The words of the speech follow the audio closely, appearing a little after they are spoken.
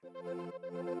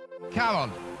Carroll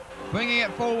bringing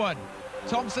it forward.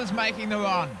 Thompson's making the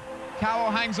run.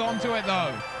 Carroll hangs on to it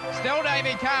though. Still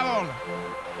Davy Carroll.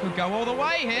 Could go all the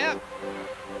way here.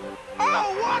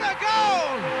 Oh, what a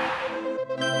goal!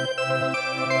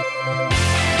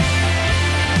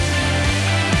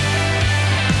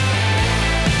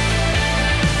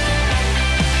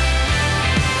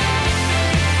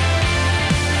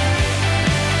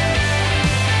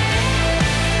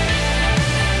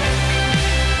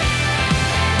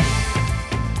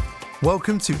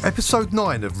 Welcome to episode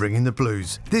 9 of Ringing the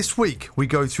Blues. This week we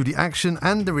go through the action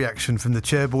and the reaction from the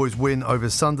Chairboys win over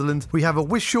Sunderland. We have a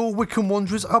Wishaw Wycombe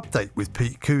Wanderers update with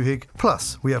Pete Couhig.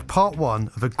 Plus we have part 1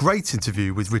 of a great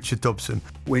interview with Richard Dobson.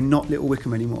 We're not Little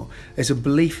Wycombe anymore. There's a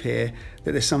belief here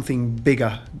that there's something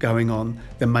bigger going on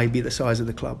than maybe the size of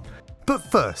the club. But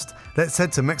first, let's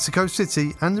head to Mexico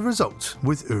City and the results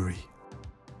with Uri.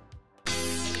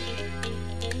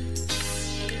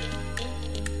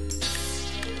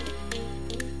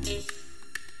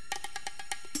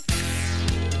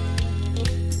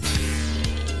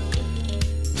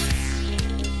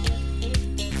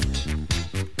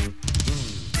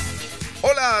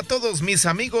 Hola a todos mis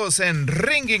amigos en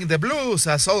Ringing the Blues.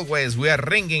 As always, we are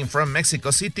ringing from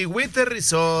Mexico City with the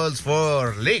results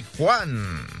for League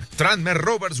One. Tranmere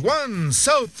Rovers 1,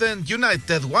 Southend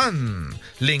United 1,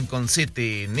 Lincoln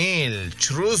City 0,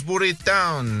 Shrewsbury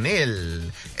Town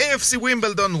 0, AFC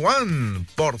Wimbledon 1,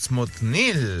 Portsmouth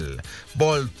 0,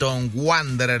 Bolton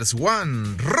Wanderers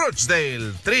 1,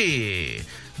 Rochdale 3,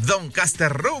 Doncaster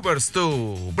Rovers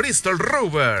 2, Bristol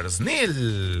Rovers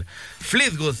 0,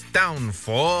 Fleetwood Town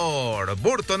 4,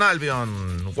 Burton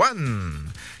Albion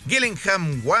 1,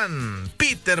 Gillingham 1,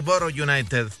 Peterborough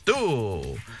United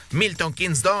 2, Milton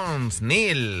Keynes Dons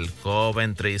 0,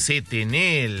 Coventry City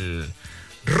 0,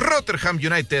 Rotherham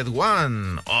United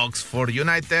 1, Oxford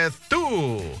United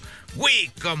 2,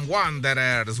 Wycombe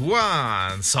Wanderers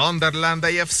 1, Sunderland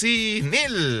AFC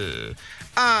 0,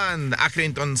 and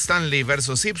Accrington Stanley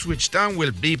versus Ipswich Town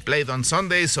will be played on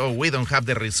Sunday, so we don't have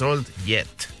the result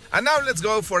yet. And now let's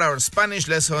go for our Spanish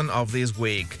lesson of this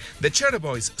week. The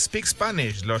Chairboys speak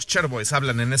Spanish. Los Chairboys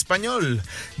hablan en español.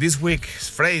 This week's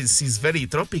phrase is very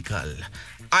tropical.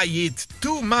 I eat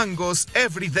 2 mangoes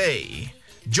every day.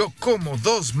 Yo como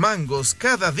 2 mangos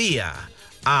cada día.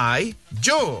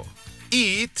 Yo,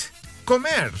 eat,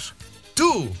 comer.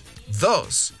 2,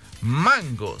 2,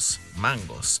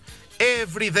 mangos,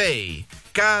 every day,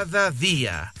 cada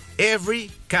día,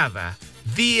 cada,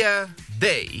 día,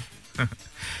 day.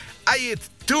 I eat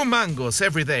 2 mangoes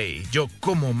every day. Yo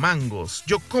como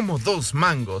 2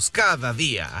 mangos cada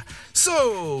día.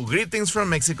 So, greetings from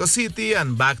Mexico City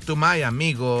and back to my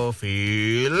amigo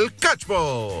Phil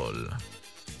Catchball.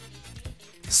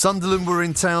 Sunderland were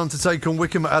in town to take on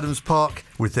Wycombe at Adams Park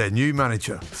with their new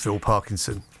manager, Phil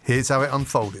Parkinson. Here's how it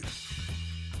unfolded.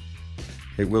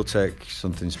 It will take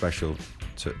something special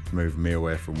to move me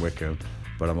away from Wycombe,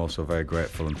 but I'm also very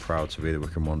grateful and proud to be the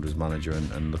Wycombe Wanderers manager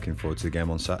and looking forward to the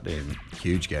game on Saturday.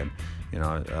 Huge game. You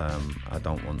know, I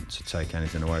don't want to take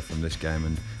anything away from this game,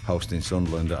 and hosting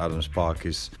Sunderland at Adams Park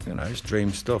is, you know, it's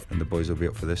dream stuff, and the boys will be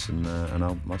up for this, and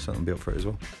I'll certainly be up for it as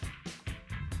well.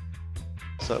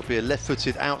 So it'll be a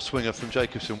left-footed outswinger from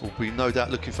Jacobson. Will be no doubt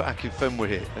looking for Akinfenwa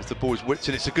here as the boys whipped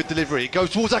in. It's a good delivery. It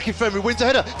goes towards Akinfenwa, wins a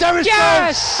header. Darius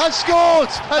Charles has scored,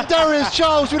 and Darius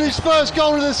Charles with his first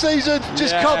goal of the season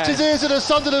just cupped his ears at the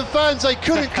Sunderland fans. They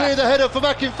couldn't clear the header from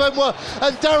Akinfenwa,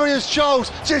 and Darius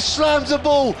Charles just slams the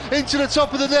ball into the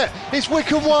top of the net. It's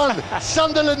Wycombe 1,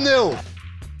 Sunderland 0.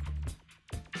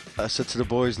 I said to the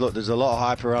boys, look, there's a lot of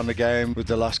hype around the game with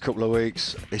the last couple of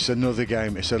weeks. It's another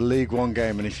game. It's a League One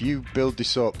game, and if you build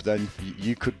this up, then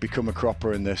you could become a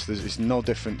cropper in this. It's no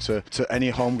different to any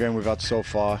home game we've had so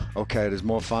far. Okay, there's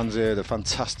more fans here, the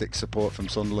fantastic support from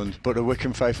Sunderland, but the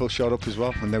Wycombe faithful showed up as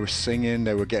well, and they were singing,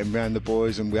 they were getting behind the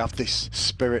boys, and we have this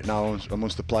spirit now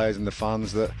amongst the players and the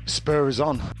fans that spur us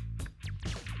on.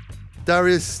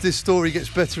 Darius, this story gets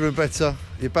better and better.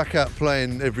 You're back out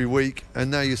playing every week,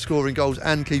 and now you're scoring goals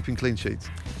and keeping clean sheets.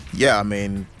 Yeah, I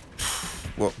mean,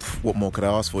 what more could I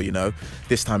ask for, you know?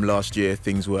 This time last year,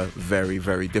 things were very,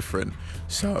 very different.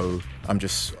 So I'm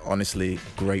just honestly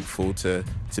grateful to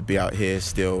be out here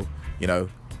still, you know,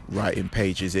 writing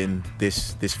pages in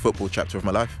this football chapter of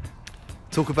my life.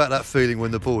 Talk about that feeling when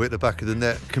the ball hit the back of the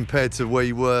net compared to where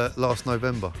you were last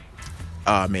November.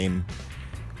 I mean,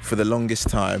 for the longest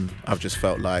time, I've just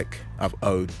felt like I've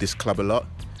owed this club a lot.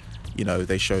 You know,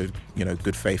 they showed, you know,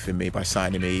 good faith in me by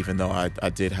signing me, even though I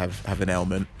did have an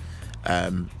ailment,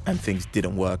 and things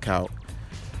didn't work out.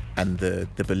 And the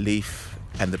belief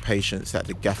and the patience that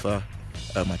the gaffer,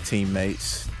 my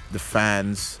teammates, the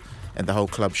fans, and the whole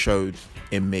club showed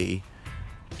in me,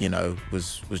 you know,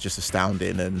 was just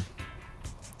astounding, and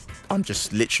I'm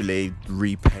just literally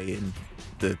repaying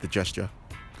the gesture.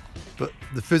 But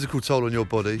the physical toll on your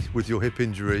body with your hip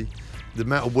injury, the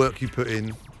amount of work you put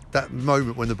in, that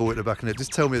moment when the ball hit the back of the net,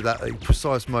 just tell me that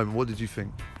precise moment. What did you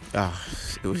think?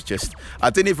 It was just, I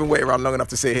didn't even wait around long enough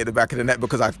to see it hit the back of the net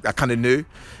because I kind of knew.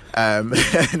 And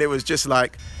it was just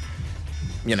like,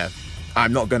 you know,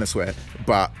 I'm not going to swear,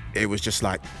 but it was just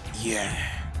like,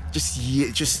 yeah,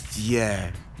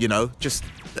 you know, just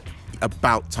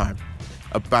about time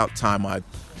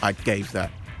I gave that,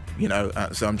 you know.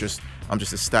 So I'm just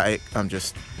ecstatic.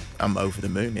 I'm over the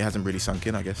moon. It hasn't really sunk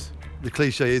in, I guess. The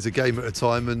cliche is a game at a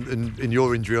time, and in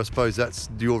your injury, I suppose that's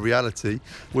your reality.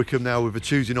 Wycombe now with a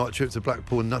Tuesday night trip to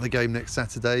Blackpool, another game next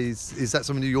Saturday. Is that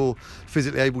something that you're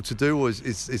physically able to do, or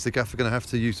is the gaffer going to have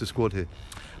to use the squad here?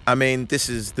 I mean, this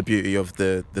is the beauty of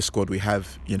the squad we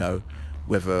have, you know.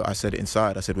 Whether I said it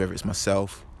inside, I said whether it's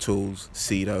myself, Tools,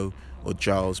 Cedo, or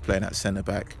Giles playing at centre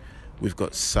back, we've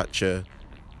got such a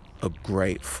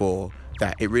great four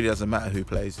that it really doesn't matter who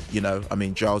plays, you know. I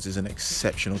mean, Giles is an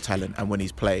exceptional talent, and when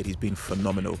he's played, he's been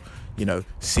phenomenal. You know,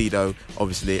 Cedo,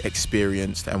 obviously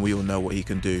experienced, and we all know what he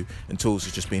can do, and Tools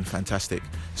has just been fantastic.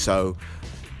 So,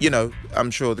 you know,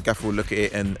 I'm sure the gaffer will look at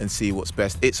it and see what's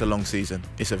best. It's a long season.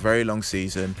 It's a very long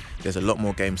season. There's a lot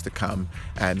more games to come,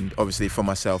 and obviously for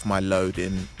myself, my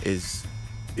loading is,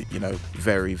 you know,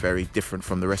 very, very different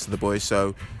from the rest of the boys,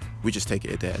 so we just take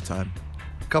it a day at a time.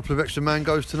 Couple of extra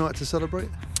mangoes tonight to celebrate?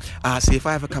 See, if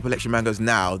I have a couple extra mangoes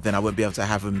now, then I won't be able to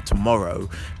have them tomorrow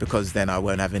because then I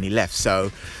won't have any left.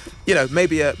 So, you know,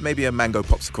 maybe a mango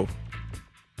popsicle.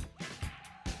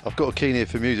 I've got a keen ear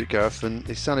for music, Gareth, and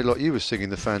it sounded like you were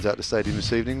singing the fans out the stadium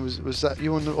this evening. Was that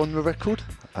you on the record?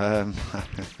 I'm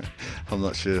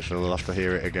not sure, so we'll have to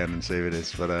hear it again and see if it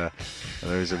is. But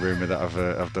there is a rumour that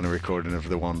I've done a recording of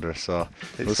The Wanderer, so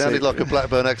it sounded like a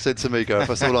Blackburn accent to me, Gareth.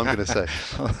 That's all I'm going to say.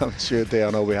 I'm sure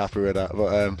Dion will be happy with that.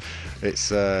 But it's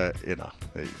you know,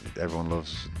 everyone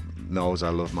knows I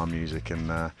love my music,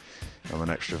 and I'm an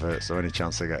extrovert, so any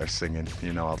chance I get of singing,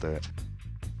 you know, I'll do it.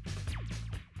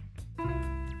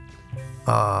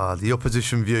 The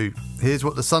opposition view. Here's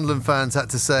what the Sunderland fans had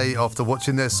to say after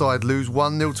watching their side lose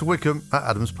 1-0 to Wycombe at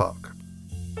Adams Park.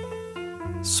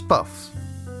 Spuffs.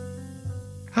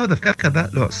 How the fuck are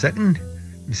that lot second?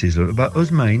 This is all about us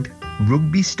mind.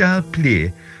 Rugby style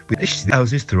play with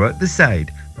houses throughout the side.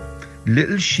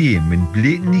 Little shame when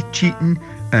blatantly cheating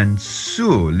and so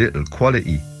little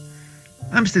quality.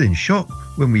 I'm still in shock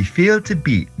when we fail to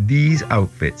beat these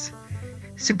outfits.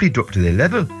 Simply drop to their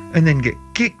level and then get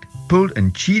kicked, pulled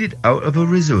and cheated out of a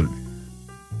result.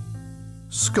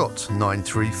 Scott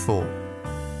 934.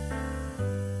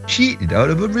 Cheated out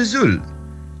of a result?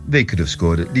 They could have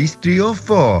scored at least 3 or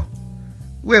 4.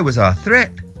 Where was our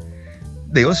threat?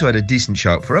 They also had a decent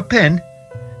shout for a pen.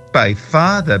 By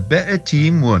far the better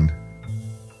team won.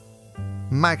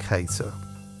 Mag Hater.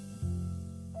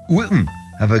 Wycombe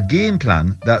have a game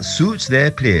plan that suits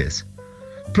their players.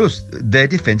 Plus, their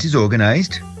defence is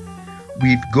organised.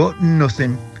 We've got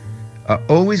nothing. Are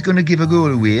always going to give a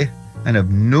goal away and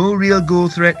have no real goal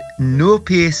threat, no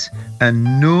pace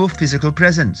and no physical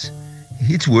presence.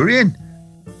 It's worrying.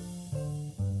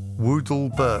 Woodle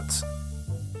Burt.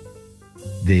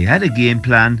 They had a game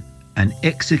plan and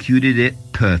executed it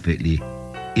perfectly.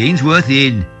 Ainsworth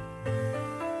in.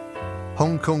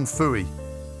 Hong Kong Fooey.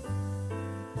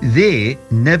 They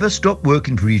never stopped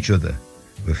working for each other.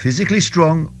 Were physically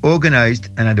strong, organised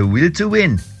and had a will to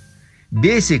win.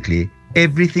 Basically,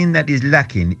 everything that is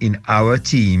lacking in our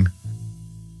team.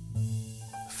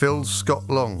 Phil Scott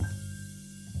Long.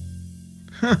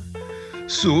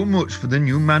 So much for the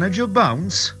new manager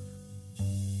bounce.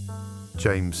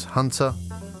 James Hunter.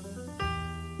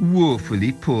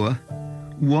 Woefully poor.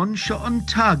 1 shot on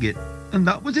target, and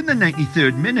that was in the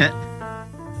 93rd minute.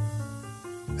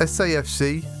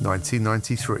 SAFC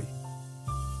 1993.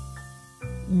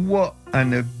 What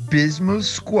an abysmal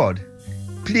squad.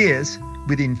 Players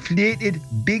with inflated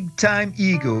big-time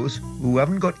egos who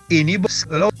haven't got any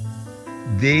muscle.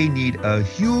 They need a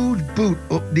huge boot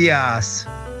up the arse.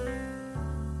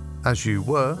 As you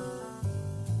were.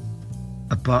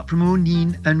 Apart from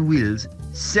O'Neill and Wills,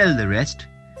 sell the rest.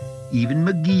 Even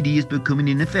McGeady is becoming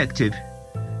ineffective.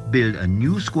 Build a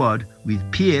new squad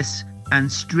with pace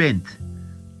and strength.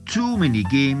 Too many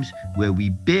games where we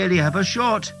barely have a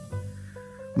shot.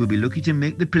 We'll be lucky to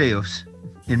make the playoffs.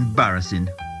 Embarrassing.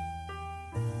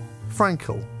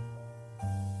 Frankel.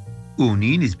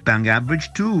 O'Neill is bang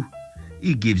average too.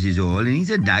 He gives his all and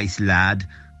he's a nice lad,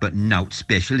 but not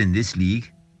special in this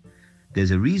league.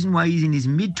 There's a reason why he's in his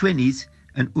mid-20s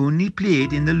and only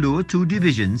played in the lower 2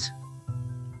 divisions.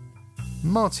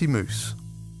 Marty Moose.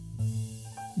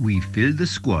 We filled the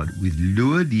squad with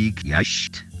lower league yash,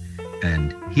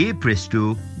 and hey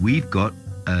presto, we've got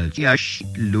a yash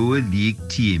lower league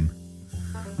team.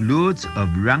 Loads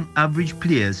of rank average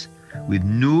players with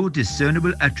no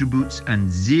discernible attributes and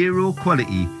zero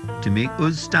quality to make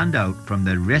us stand out from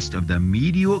the rest of the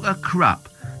mediocre crap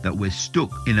that we're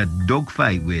stuck in a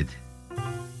dogfight with.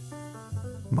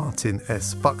 Martin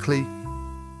S. Buckley.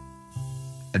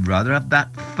 I'd rather have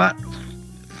that fat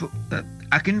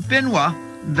Akinfenwa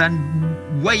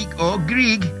than Wyke or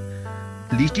Grieg.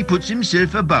 At least he puts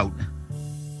himself about.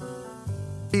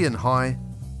 Ian High.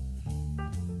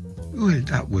 Well,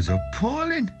 that was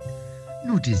appalling.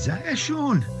 No desire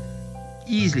shown.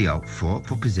 Easily outfought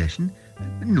for possession.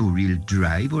 No real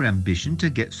drive or ambition to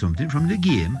get something from the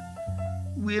game.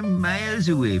 We're miles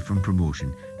away from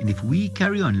promotion, and if we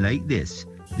carry on like this,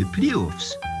 the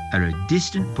playoffs are a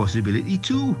distant possibility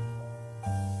too.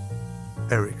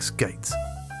 Eric's Gate.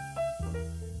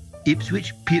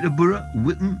 Ipswich, Peterborough,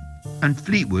 Wickham and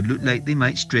Fleetwood look like they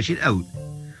might stretch it out.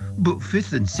 But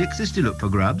 5th and 6th are still up for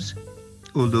grabs.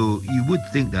 Although you would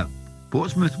think that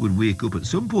Portsmouth would wake up at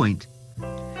some point.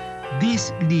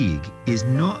 This league is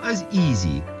not as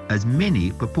easy as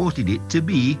many purported it to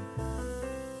be.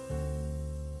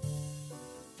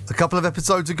 A couple of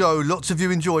episodes ago, lots of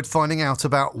you enjoyed finding out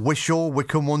about Wishaw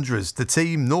Wycombe Wanderers, the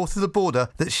team north of the border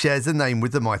that shares the name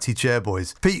with the mighty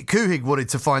Chairboys. Pete Couhig wanted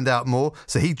to find out more,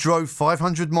 so he drove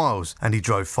 500 miles, and he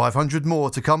drove 500 more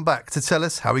to come back to tell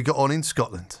us how he got on in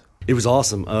Scotland. It was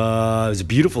awesome. It was a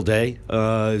beautiful day. It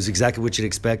was exactly what you'd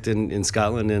expect in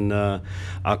Scotland in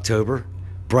October.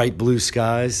 Bright blue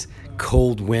skies,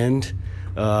 cold wind.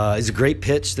 It was a great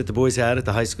pitch that the boys had at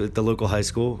the high school, at the local high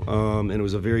school, and it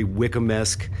was a very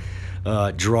Wycombe-esque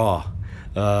draw.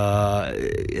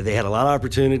 They had a lot of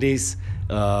opportunities.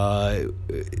 The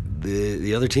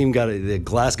other team the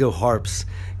Glasgow Harps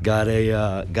got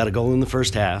a goal in the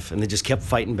first half, and they just kept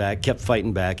fighting back,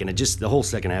 and it just the whole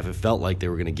second half it felt like they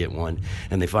were going to get one,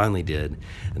 and they finally did,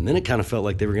 and then it kind of felt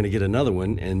like they were going to get another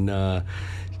one and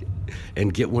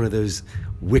get one of those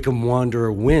Wycombe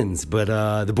Wanderer wins. But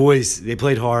the boys, they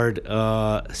played hard.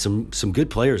 Some good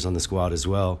players on the squad as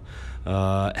well.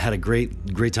 Had a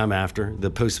great time after the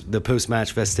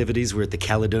post-match festivities. We're at the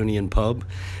Caledonian Pub,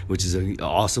 which is an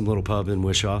awesome little pub in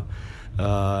Wishaw.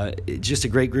 Just a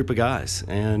great group of guys,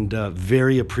 and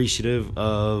very appreciative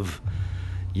of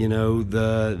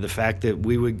the fact that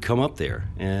we would come up there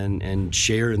and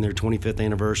share in their 25th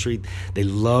anniversary. They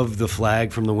loved the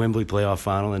flag from the Wembley playoff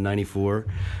final in '94.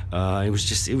 It was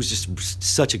just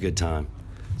such a good time.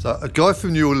 So a guy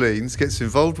from New Orleans gets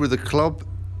involved with a club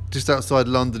just outside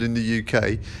London in the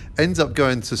UK, ends up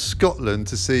going to Scotland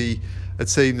to see a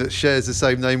team that shares the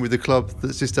same name with the club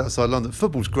that's just outside London.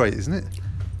 Football's great, isn't it?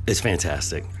 It's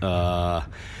fantastic.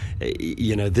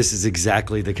 This is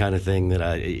exactly the kind of thing that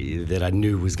I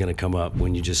knew was going to come up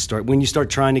when you start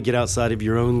trying to get outside of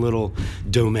your own little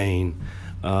domain,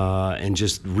 and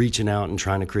just reaching out and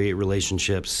trying to create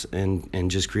relationships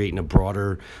and just creating a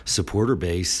broader supporter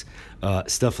base.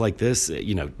 Stuff like this,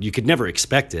 you could never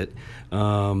expect it,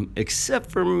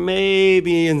 except for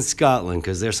maybe in Scotland,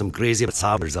 because there's some crazy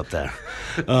sobbers up there.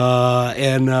 I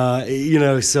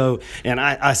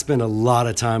spent a lot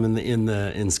of time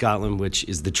in Scotland, which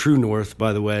is the true north,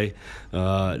 by the way.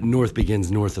 North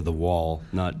begins north of the wall.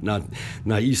 Not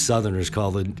you Southerners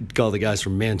call the guys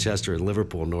from Manchester and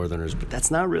Liverpool Northerners, but that's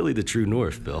not really the true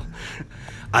north, Bill.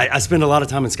 I spend a lot of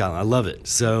time in Scotland. I love it.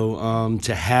 So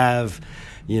to have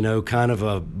kind of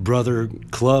a brother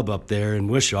club up there in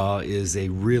Wishaw is a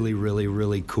really, really,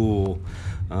 really cool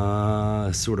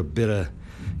sort of bit of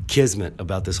kismet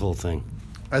about this whole thing.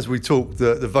 As we talk,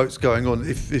 the vote's going on.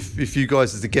 If you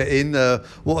guys are to get in,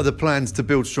 what are the plans to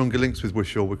build stronger links with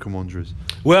Wishaw Wycombe Wanderers?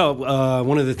 Well,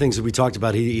 one of the things that we talked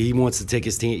about, he wants to take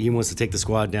his team, he wants to take the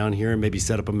squad down here and maybe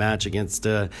set up a match against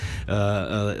a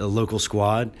local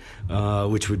squad,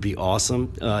 which would be awesome.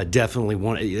 Definitely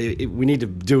we need to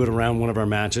do it around one of our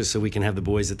matches so we can have the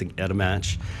boys at a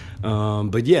match.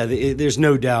 But yeah, there's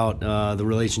no doubt the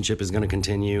relationship is going to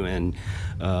continue, and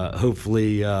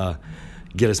hopefully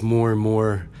get us more and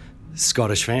more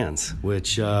Scottish fans,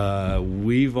 which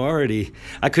we've already.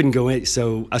 I couldn't go in,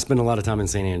 so I spent a lot of time in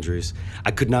St Andrews.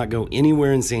 I could not go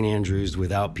anywhere in St Andrews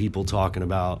without people talking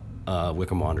about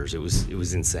Wycombe Wanderers. It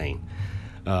was insane.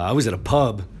 I was at a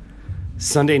pub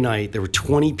Sunday night. There were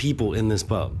 20 people in this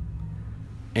pub,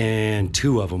 and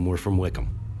 2 of them were from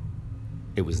Wycombe.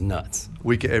 It was nuts.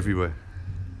 We get everywhere.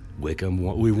 Wickham,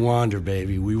 we wander,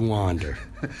 baby, we wander.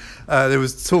 There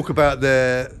was talk about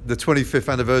the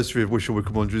 25th anniversary of Wishaw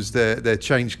Wickham Wanderers, their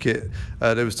change kit.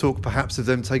 There was talk perhaps of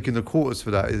them taking the quarters for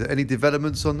that. Is there any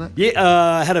developments on that? Yeah,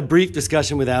 I had a brief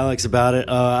discussion with Alex about it.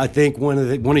 I think one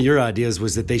of your ideas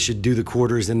was that they should do the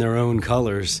quarters in their own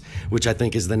colors, which I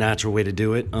think is the natural way to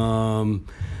do it.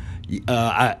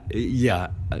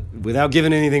 Without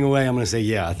giving anything away, I'm going to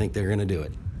say, I think they're going to do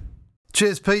it.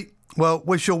 Cheers, Pete. Well,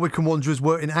 Wishaw Wickham Wanderers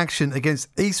were in action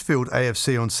against Eastfield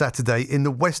AFC on Saturday in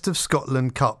the West of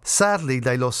Scotland Cup. Sadly,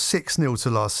 they lost 6-0 to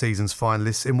last season's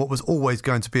finalists in what was always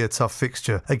going to be a tough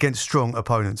fixture against strong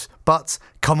opponents. But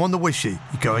come on the Wishy,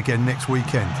 you go again next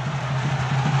weekend.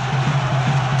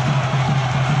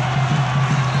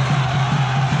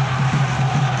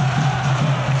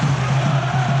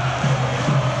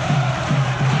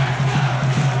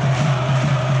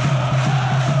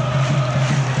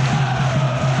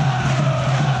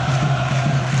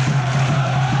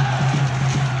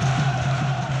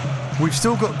 We've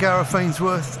still got Gareth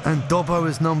Ainsworth and Dobbo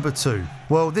as number 2.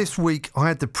 Well, this week I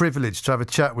had the privilege to have a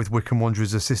chat with Wickham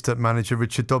Wanderers assistant manager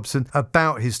Richard Dobson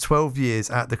about his 12 years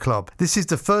at the club. This is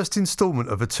the first instalment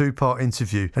of a 2-part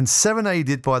interview, and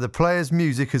serenaded by the players'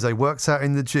 music as they worked out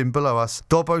in the gym below us,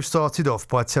 Dobbo started off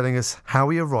by telling us how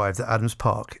he arrived at Adams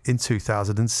Park in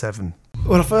 2007.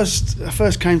 Well, I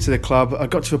first came to the club. I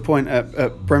got to a point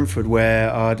at Brentford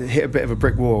where I'd hit a bit of a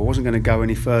brick wall. I wasn't going to go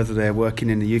any further there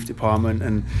working in the youth department,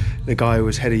 and the guy who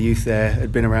was head of youth there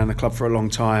had been around the club for a long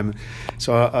time.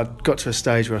 So I got to a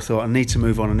stage where I thought, I need to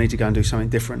move on, I need to go and do something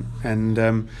different. And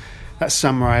that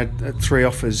summer I had 3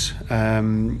 offers.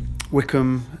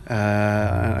 Wickham,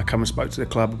 I come and spoke to the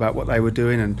club about what they were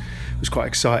doing and was quite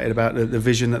excited about the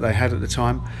vision that they had at the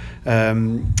time.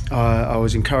 I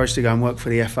was encouraged to go and work for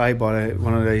the FA by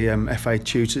one of the FA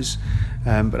tutors,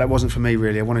 but that wasn't for me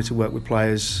really. I wanted to work with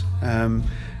players.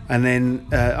 And then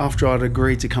after I'd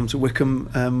agreed to come to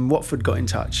Wickham, Watford got in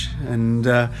touch, and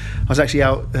I was actually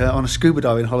out on a scuba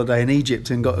diving holiday in Egypt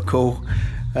and got a call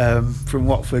from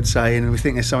Watford saying, we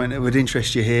think there's something that would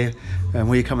interest you here, and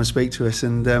will you come and speak to us?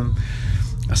 And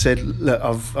I said, look,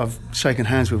 I've shaken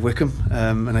hands with Wickham,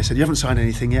 and they said, you haven't signed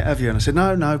anything yet, have you? And I said,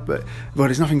 no, but well,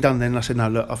 there's nothing done then. And I said, no,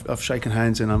 look, I've shaken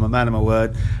hands and I'm a man of my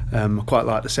word. I quite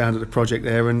like the sound of the project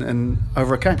there, and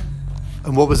over I came.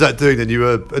 And what was that doing then? You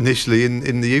were initially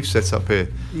in the youth setup here?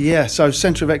 Yeah, so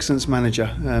Centre of Excellence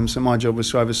manager. So my job was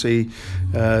to oversee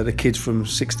the kids from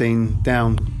 16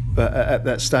 down. But at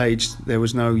that stage, there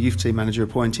was no youth team manager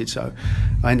appointed. So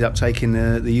I ended up taking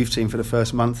the youth team for the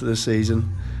first month of the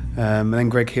season. And then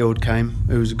Greg Hild came,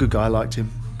 who was a good guy. I liked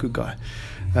him, good guy.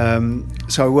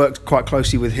 So I worked quite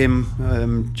closely with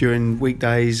him during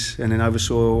weekdays, and then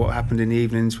oversaw what happened in the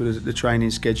evenings with the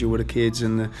training schedule with the kids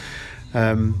and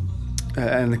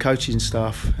the coaching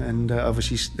staff, and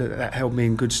obviously that held me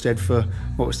in good stead for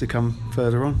what was to come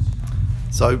further on.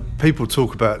 So people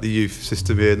talk about the youth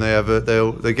system here, and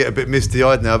they get a bit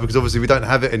misty-eyed now because obviously we don't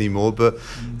have it anymore. But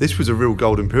this was a real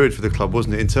golden period for the club,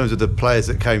 wasn't it, in terms of the players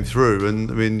that came through?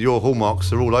 And I mean, your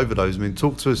hallmarks are all over those. I mean,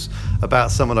 talk to us about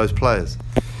some of those players.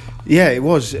 Yeah, it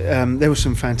was. There was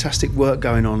some fantastic work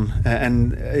going on,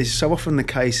 and it's so often the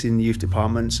case in youth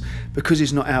departments because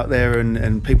it's not out there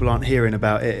and people aren't hearing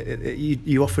about it.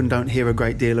 You often don't hear a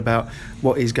great deal about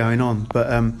what is going on,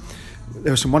 but.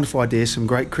 There were some wonderful ideas, some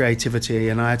great creativity,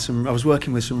 and I was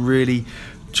working with some really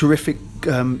terrific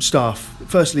staff.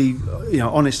 Firstly,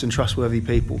 honest and trustworthy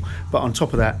people, but on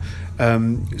top of that,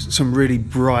 some really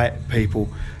bright people.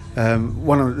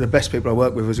 One of the best people I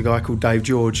worked with was a guy called Dave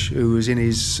George, who was in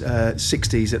his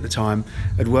 60s at the time,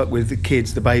 had worked with the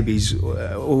kids, the babies,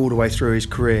 all the way through his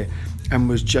career, and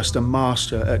was just a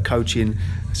master at coaching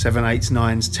 7, 8s,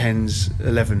 9s, 10s,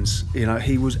 11s.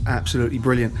 He was absolutely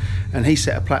brilliant, and he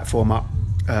set a platform up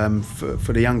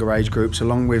for the younger age groups,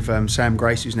 along with Sam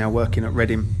Grace, who's now working at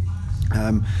Reading,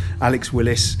 Alex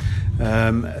Willis.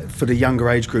 For the younger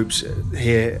age groups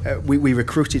here, we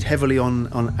recruited heavily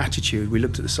on attitude. We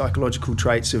looked at the psychological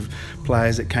traits of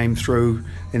players that came through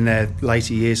in their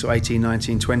later years, so 18,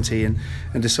 19, 20, and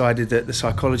decided that the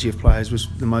psychology of players was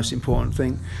the most important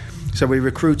thing. So we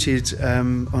recruited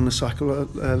on the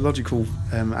psychological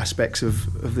aspects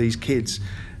of these kids,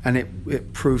 and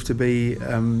it proved to be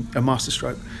a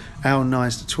masterstroke. Our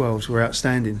 9s to 12s were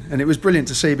outstanding, and it was brilliant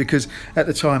to see because at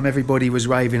the time everybody was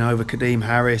raving over Kadeem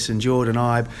Harris and Jordan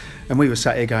Ibe, and we were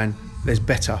sat here going, there's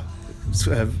better,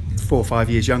 4 or 5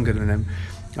 years younger than them.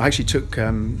 I actually took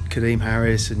Kadeem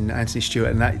Harris and Anthony Stewart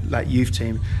and that youth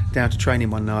team down to training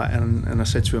one night, and I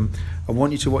said to them, I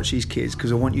want you to watch these kids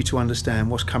because I want you to understand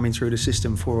what's coming through the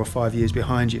system 4 or 5 years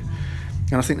behind you.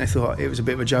 And I think they thought it was a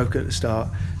bit of a joke at the start.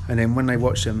 And then when they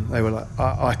watched them, they were like,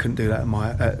 I couldn't do that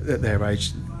at their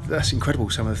age. That's incredible,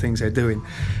 some of the things they're doing.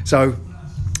 So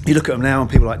you look at them now, and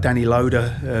people like Danny Loader,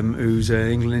 who's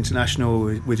an England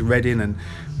international with Reading and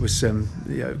was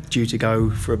due to go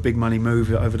for a big money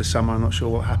move over the summer. I'm not sure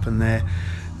what happened there.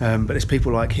 But there's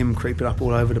people like him creeping up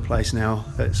all over the place now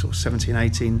at sort of 17,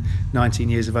 18, 19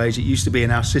 years of age. It used to be in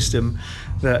our system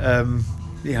that,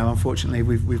 unfortunately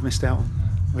we've missed out on.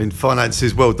 I mean,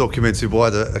 finances well documented why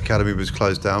the academy was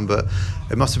closed down, but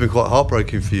it must have been quite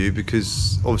heartbreaking for you,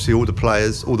 because obviously all the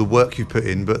players, all the work you put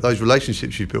in, but those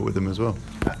relationships you built with them as well.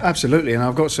 Absolutely, and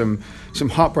I've got some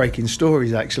heartbreaking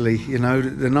stories actually. You know,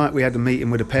 the night we had the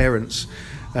meeting with the parents,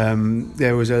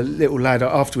 there was a little lad.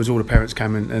 Afterwards, all the parents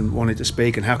came and wanted to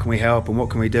speak, and how can we help and what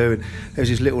can we do. And there was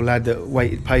this little lad that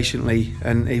waited patiently,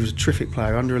 and he was a terrific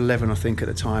player, under 11 I think at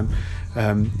the time,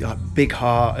 big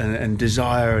heart and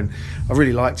desire, and I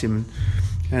really liked him.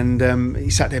 And he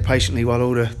sat there patiently while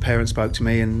all the parents spoke to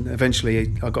me, and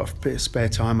eventually I got a bit of spare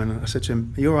time, and I said to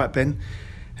him, "Are you all right, Ben?"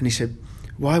 And he said,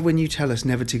 "Why, when you tell us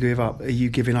never to give up, are you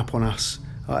giving up on us?"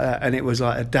 And it was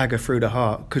like a dagger through the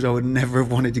heart, because I would never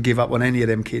have wanted to give up on any of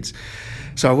them kids.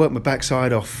 So I worked my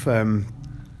backside off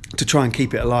to try and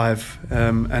keep it alive,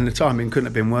 and the timing couldn't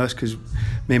have been worse, because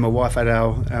me and my wife had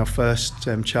our first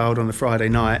child on the Friday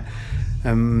night.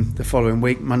 The following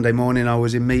week, Monday morning, I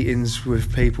was in meetings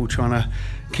with people trying to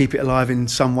keep it alive in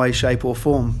some way, shape or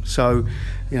form. So,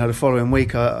 the following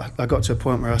week I got to a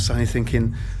point where I was suddenly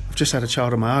thinking, I've just had a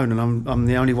child of my own, and I'm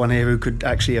the only one here who could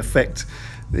actually affect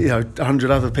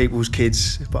 100 other people's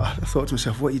kids. But I thought to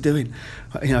myself, what are you doing?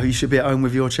 You should be at home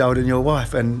with your child and your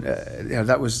wife. And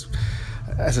that was,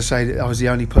 as I say, I was the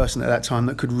only person at that time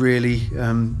that could really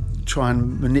try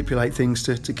and manipulate things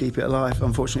to keep it alive.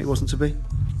 Unfortunately, it wasn't to be.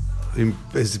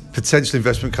 There's potential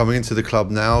investment coming into the club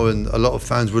now, and a lot of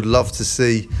fans would love to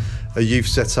see a youth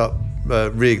set-up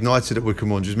reignited at Wycombe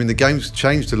Wanderers. I mean, the game's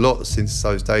changed a lot since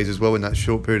those days as well in that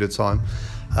short period of time.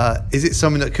 Is it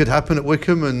something that could happen at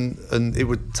Wycombe, and it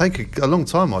would take a long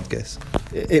time, I'd guess?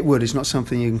 It would. It's not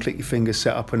something you can click your fingers,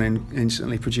 set up and then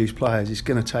instantly produce players. It's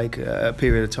going to take a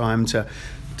period of time to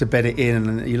bed it in,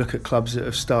 and you look at clubs that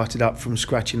have started up from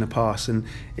scratch in the past, and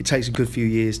it takes a good few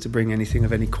years to bring anything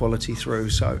of any quality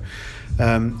through. So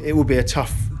it will be a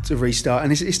tough to restart,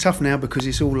 and it's tough now because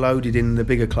it's all loaded in the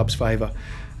bigger clubs' favour.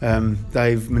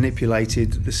 They've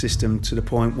manipulated the system to the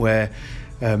point where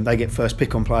they get first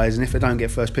pick on players, and if they don't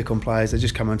get first pick on players, they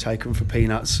just come and take them for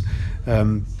peanuts.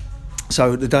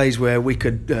 So the days where we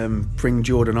could bring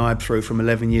Jordan Ibe through from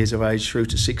 11 years of age through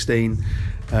to 16,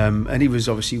 and he was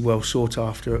obviously well sought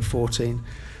after at 14.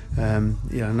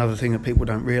 Another thing that people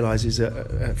don't realise is that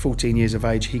at 14 years of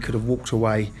age he could have walked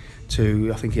away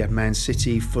to, I think he had Man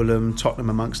City, Fulham, Tottenham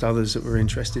amongst others that were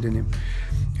interested in him.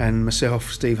 And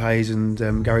myself, Steve Hayes and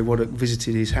Gary Waddock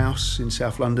visited his house in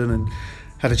South London and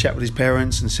had a chat with his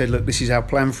parents and said, look, this is our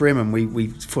plan for him, and we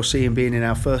foresee him being in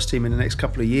our first team in the next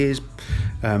couple of years.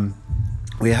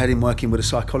 We had him working with a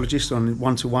psychologist on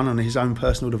one-to-one on his own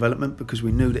personal development, because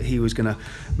we knew that he was going to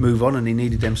move on and he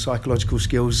needed them psychological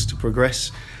skills to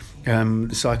progress. The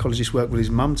psychologist worked with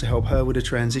his mum to help her with a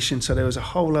transition. So there was a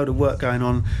whole load of work going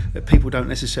on that people don't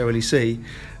necessarily see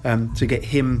to get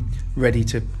him ready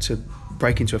to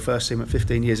break into a first team at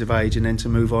 15 years of age, and then to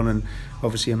move on, and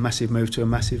obviously a massive move to a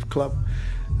massive club.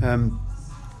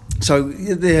 So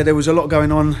there was a lot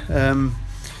going on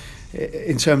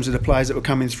in terms of the players that were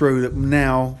coming through, that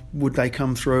now, would they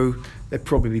come through, they'd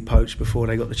probably be poached before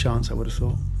they got the chance, I would have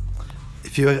thought.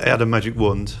 If you had a magic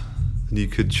wand and you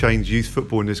could change youth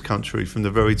football in this country from the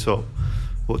very top,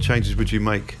 what changes would you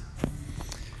make?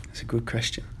 That's a good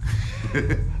question.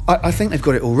 I think they've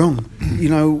got it all wrong.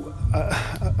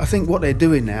 I think what they're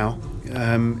doing now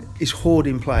is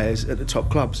hoarding players at the top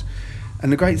clubs.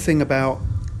 And the great thing about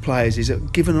players is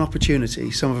that given an opportunity,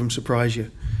 some of them surprise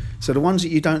you. So the ones that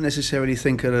you don't necessarily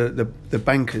think are the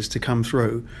bankers to come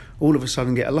through, all of a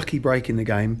sudden get a lucky break in the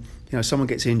game. Someone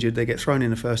gets injured, they get thrown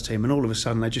in the first team, and all of a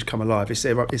sudden they just come alive. It's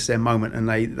their moment, and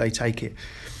they take it.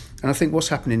 And I think what's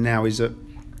happening now is that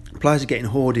players are getting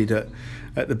hoarded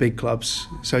at the big clubs.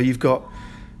 So you've got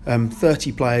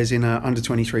 30 players in an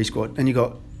under-23 squad, and you've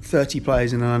got 30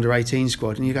 players in an under-18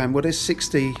 squad, and you're going, well, there's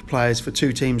 60 players for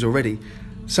two teams already.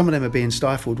 Some of them are being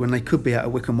stifled when they could be at a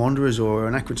Wycombe Wanderers or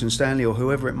an Accrington Stanley or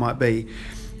whoever it might be,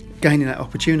 gaining that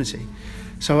opportunity.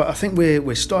 So I think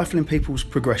we're stifling people's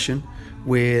progression,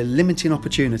 we're limiting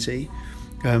opportunity.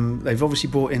 They've obviously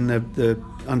brought in the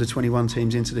under-21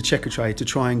 teams into the checker trade to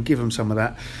try and give them some of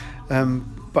that.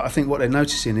 But I think what they're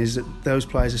noticing is that those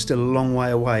players are still a long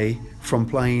way away from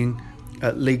playing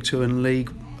at League 2 and League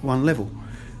 1 level.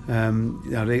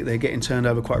 They're getting turned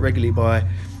over quite regularly by.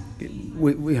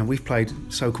 We've played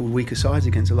so-called weaker sides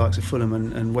against the likes of Fulham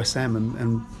and West Ham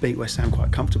and beat West Ham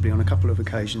quite comfortably on a couple of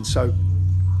occasions. So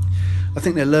I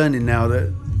think they're learning now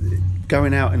that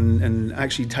going out and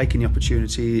actually taking the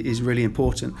opportunity is really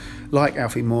important. Like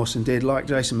Alfie Mawson did, like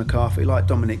Jason McCarthy, like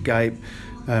Dominic Gape,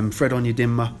 Fred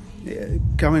Onyedinma.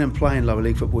 Going and playing lower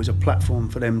league football is a platform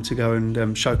for them to go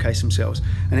and showcase themselves,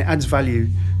 and it adds value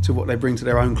to what they bring to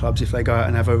their own clubs if they go out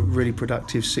and have a really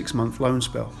productive 6-month loan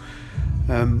spell.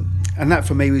 And that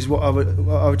for me is what I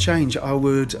would change. I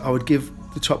would give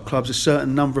the top clubs a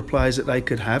certain number of players that they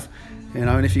could have,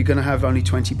 and if you're going to have only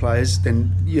 20 players,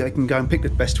 then they can go and pick the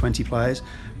best 20 players,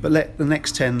 but let the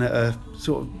next 10 that are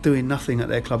sort of doing nothing at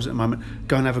their clubs at the moment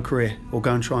go and have a career, or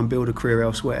go and try and build a career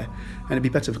elsewhere, and it'd be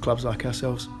better for clubs like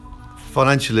ourselves.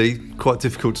 Financially, quite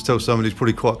difficult to tell someone who's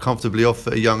probably quite comfortably off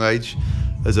at a young age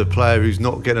as a player who's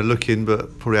not getting a look in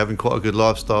but probably having quite a good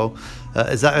lifestyle.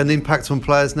 Is that an impact on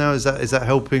players now? Is that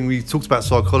helping? We talked about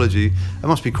psychology. It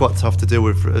must be quite tough to deal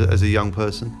with as a young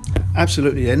person.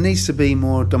 Absolutely. There needs to be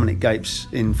more Dominic Gapes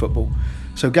in football.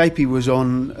 So Gapey was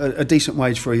on a decent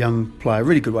wage for a young player, a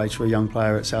really good wage for a young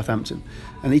player at Southampton,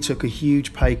 and he took a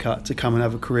huge pay cut to come and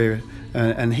have a career,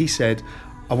 and he said,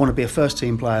 I want to be a first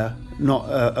team player, not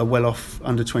a well-off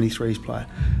under-23s player.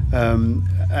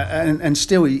 And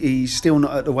still, he's still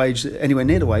not at the wage, anywhere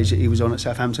near the wage that he was on at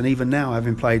Southampton, even now,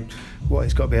 having played,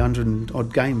 he's got to be 100 and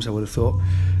odd games, I would have thought.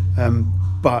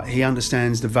 But he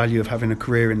understands the value of having a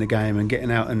career in the game and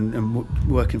getting out and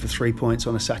working for 3 points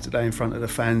on a Saturday in front of the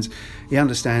fans. He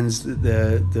understands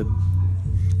the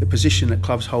position that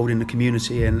clubs hold in the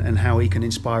community and how he can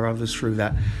inspire others through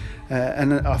that.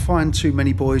 And I find too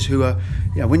many boys who are,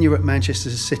 when you're at Manchester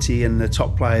City and the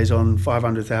top players on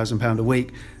 £500,000 a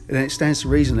week, then it stands to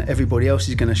reason that everybody else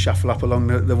is going to shuffle up along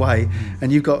the way,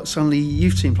 and you've got suddenly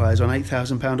youth team players on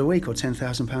 £8,000 a week or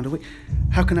 £10,000 a week.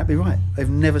 How can that be right? They've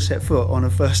never set foot on a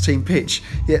first team pitch,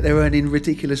 yet they're earning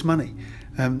ridiculous money.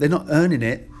 They're not earning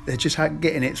it, they're just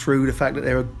getting it through the fact that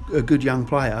they're a good young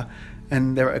player,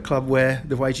 and they're at a club where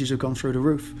the wages have gone through the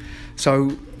roof.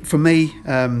 So for me,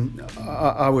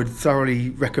 I would thoroughly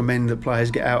recommend that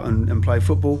players get out and play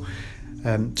football.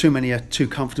 Too many are too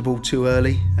comfortable too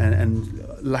early and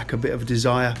lack a bit of a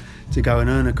desire to go and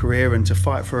earn a career and to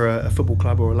fight for a football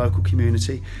club or a local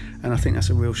community, and I think that's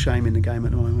a real shame in the game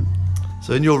at the moment.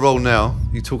 So in your role now,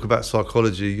 you talk about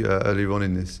psychology earlier on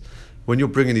in this. When you're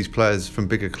bringing these players from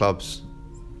bigger clubs,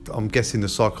 I'm guessing the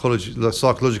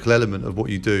psychological element of what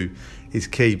you do is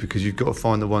key, because you've got to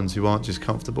find the ones who aren't just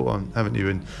comfortable, haven't you,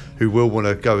 and who will want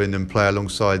to go in and play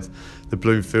alongside the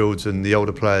Bloomfields and the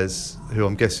older players who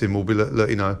I'm guessing will be, look,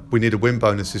 we need a win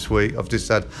bonus this week. I've just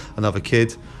had another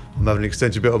kid. I'm having an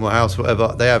extension bit on my house,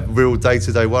 whatever. They have real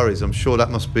day-to-day worries. I'm sure that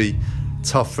must be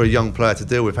tough for a young player to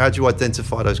deal with. How do you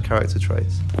identify those character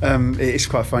traits? It's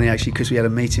quite funny actually, because we had a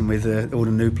meeting with all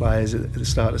the new players at the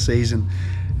start of the season.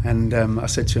 And I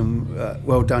said to him,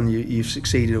 well done, you've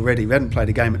succeeded already. We hadn't played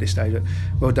a game at this stage, but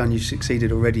well done, you've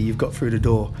succeeded already. You've got through the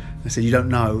door. I said, you don't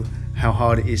know how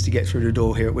hard it is to get through the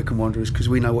door here at Wycombe Wanderers, because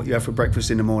we know what you have for breakfast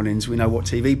in the mornings. We know what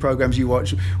TV programmes you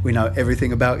watch. We know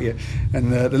everything about you.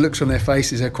 And the looks on their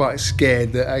faces are quite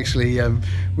scared that actually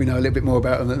we know a little bit more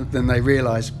about them than they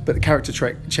realise. But the character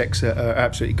checks are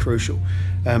absolutely crucial.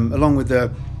 Along with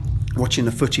watching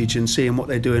the footage and seeing what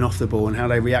they're doing off the ball and how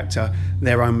they react to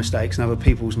their own mistakes and other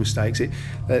people's mistakes.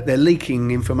 They're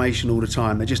leaking information all the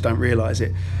time, they just don't realise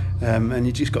it, and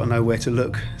you just got to know where to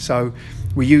look. So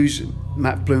we use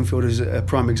Matt Bloomfield as a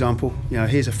prime example.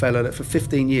 Here's a fella that for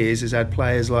 15 years has had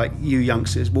players like you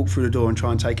youngsters walk through the door and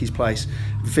try and take his place.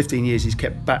 For 15 years he's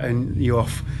kept batting you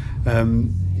off.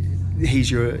 He's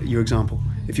your example.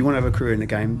 If you want to have a career in the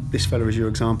game, this fella is your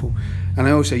example. And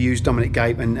I also use Dominic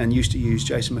Gape and used to use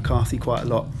Jason McCarthy quite a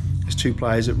lot as two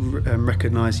players that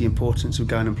recognise the importance of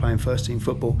going and playing first team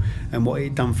football and what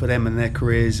it done for them and their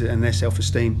careers and their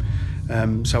self-esteem.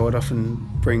 So I'd often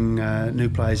bring new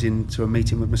players into a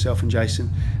meeting with myself and Jason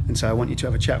and say, I want you to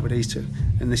have a chat with these two,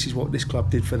 and this is what this club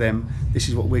did for them, this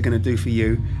is what we're going to do for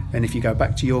you, and if you go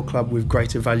back to your club with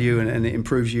greater value and it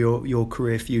improves your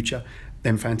career future,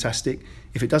 then fantastic.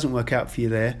 If it doesn't work out for you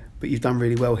there, but you've done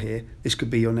really well here, this could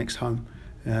be your next home.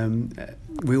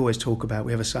 We always talk about,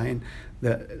 we have a saying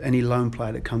that any loan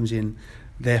player that comes in,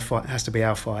 their fight has to be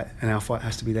our fight and our fight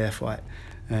has to be their fight.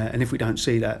 And if we don't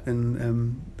see that,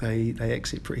 then they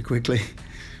exit pretty quickly.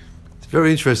 It's very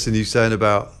interesting you saying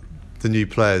about the new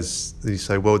players. You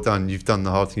say, well done, you've done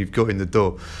the hard thing, you've got in the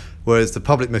door. Whereas the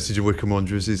public message of Wycombe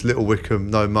Wanderers is little Wycombe,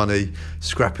 no money,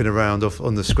 scrapping around off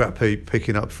on the scrap heap,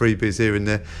 picking up freebies here and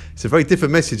there. It's a very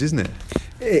different message, isn't it?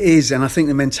 It is, and I think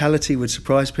the mentality would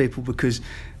surprise people, because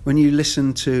when you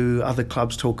listen to other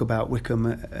clubs talk about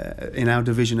Wycombe in our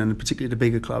division, and particularly the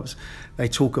bigger clubs, they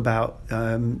talk about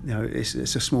it's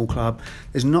a small club.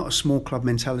 There's not a small club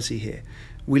mentality here.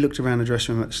 We looked around the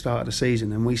dressing room at the start of the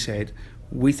season and we said,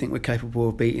 we think we're capable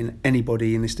of beating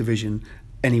anybody in this division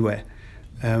anywhere.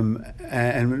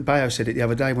 And Bayo said it the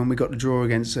other day when we got the draw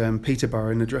against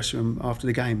Peterborough in the dressing room after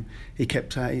the game. He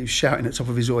was shouting at the top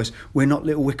of his voice, "We're not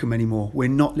Little Wycombe anymore. We're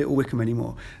not Little Wycombe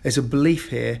anymore." There's a belief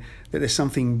here that there's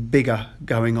something bigger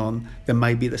going on than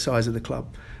maybe the size of the club.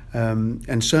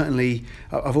 And certainly,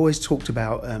 I've always talked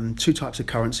about two types of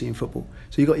currency in football.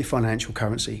 So you've got your financial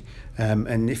currency,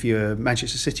 and if you're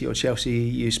Manchester City or Chelsea,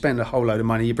 you spend a whole load of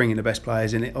money, you bring in the best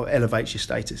players, and it elevates your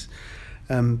status.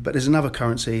 But there's another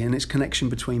currency, and it's connection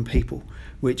between people,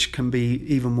 which can be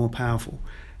even more powerful.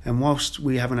 And whilst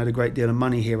we haven't had a great deal of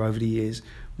money here over the years,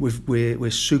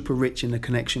 we're super rich in the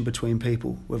connection between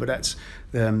people, whether that's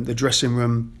the dressing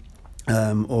room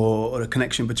or the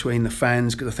connection between the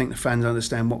fans, because I think the fans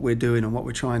understand what we're doing and what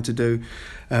we're trying to do.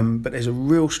 But there's a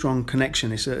real strong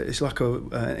connection. It's like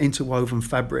an interwoven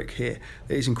fabric here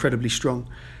that is incredibly strong.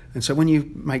 And so when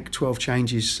you make 12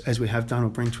 changes, as we have done, or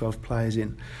bring 12 players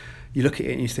in, you look at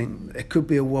it and you think there could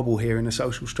be a wobble here in the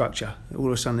social structure. All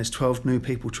of a sudden there's 12 new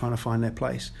people trying to find their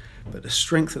place. But the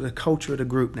strength of the culture of the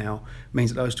group now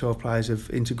means that those 12 players have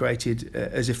integrated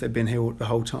as if they've been here the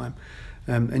whole time.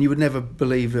 And you would never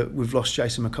believe that we've lost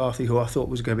Jason McCarthy, who I thought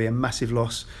was going to be a massive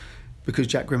loss, because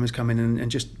Jack Grimmer's come in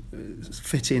and just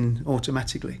fit in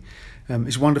automatically.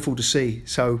 It's wonderful to see.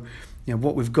 So,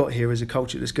 what we've got here is a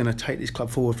culture that's going to take this club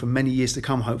forward for many years to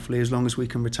come, hopefully, as long as we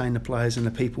can retain the players and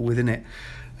the people within it.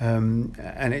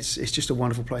 And it's just a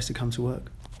wonderful place to come to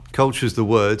work. Culture's the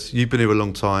word. You've been here a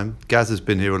long time. Gaz has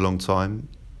been here a long time.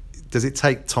 Does it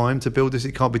take time to build this?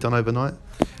 It can't be done overnight?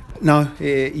 No,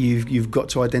 you've got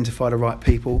to identify the right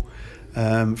people.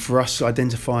 For us,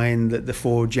 identifying the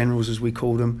four generals, as we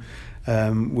call them,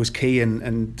 was key.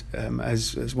 And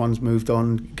as one's moved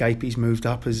on, Gapey's moved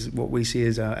up as what we see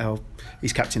as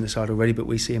he's captain the side already, but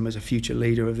we see him as a future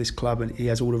leader of this club, and he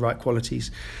has all the right qualities.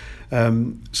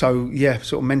 So yeah,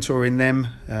 sort of mentoring them.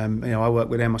 I work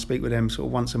with them, I speak with them sort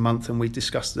of once a month, and we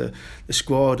discuss the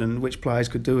squad and which players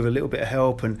could do with a little bit of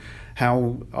help and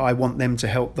how I want them to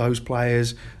help those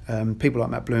players. People like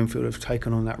Matt Bloomfield have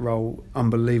taken on that role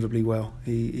unbelievably well.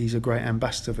 He's a great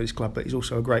ambassador for this club, but he's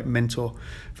also a great mentor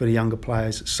for the younger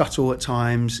players. Subtle at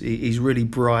times, he's really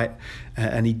bright,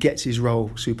 and he gets his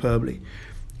role superbly.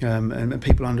 And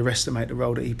people underestimate the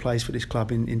role that he plays for this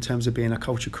club in terms of being a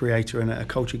culture creator and a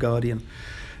culture guardian.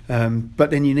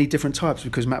 But then you need different types,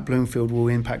 because Matt Bloomfield will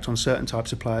impact on certain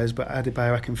types of players, but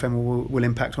Adebayo Akinfenwa will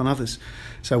impact on others.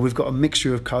 So we've got a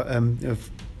mixture of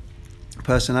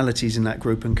personalities in that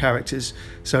group and characters,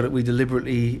 so that we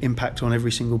deliberately impact on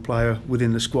every single player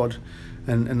within the squad,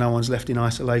 and no one's left in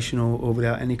isolation or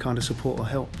without any kind of support or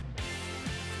help.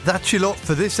 That's your lot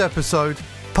for this episode.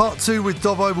 Part 2 with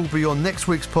Dobbo will be on next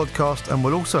week's podcast, and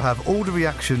we'll also have all the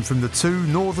reaction from the 2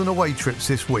 northern away trips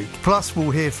this week. Plus,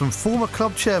 we'll hear from former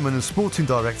club chairman and sporting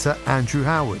director Andrew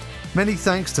Howard. Many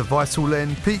thanks to Vital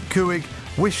Len, Pete Couhig,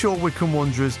 Wishaw Wycombe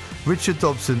Wanderers, Richard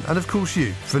Dobson, and of course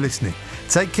you for listening.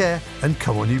 Take care and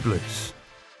come on you Blues.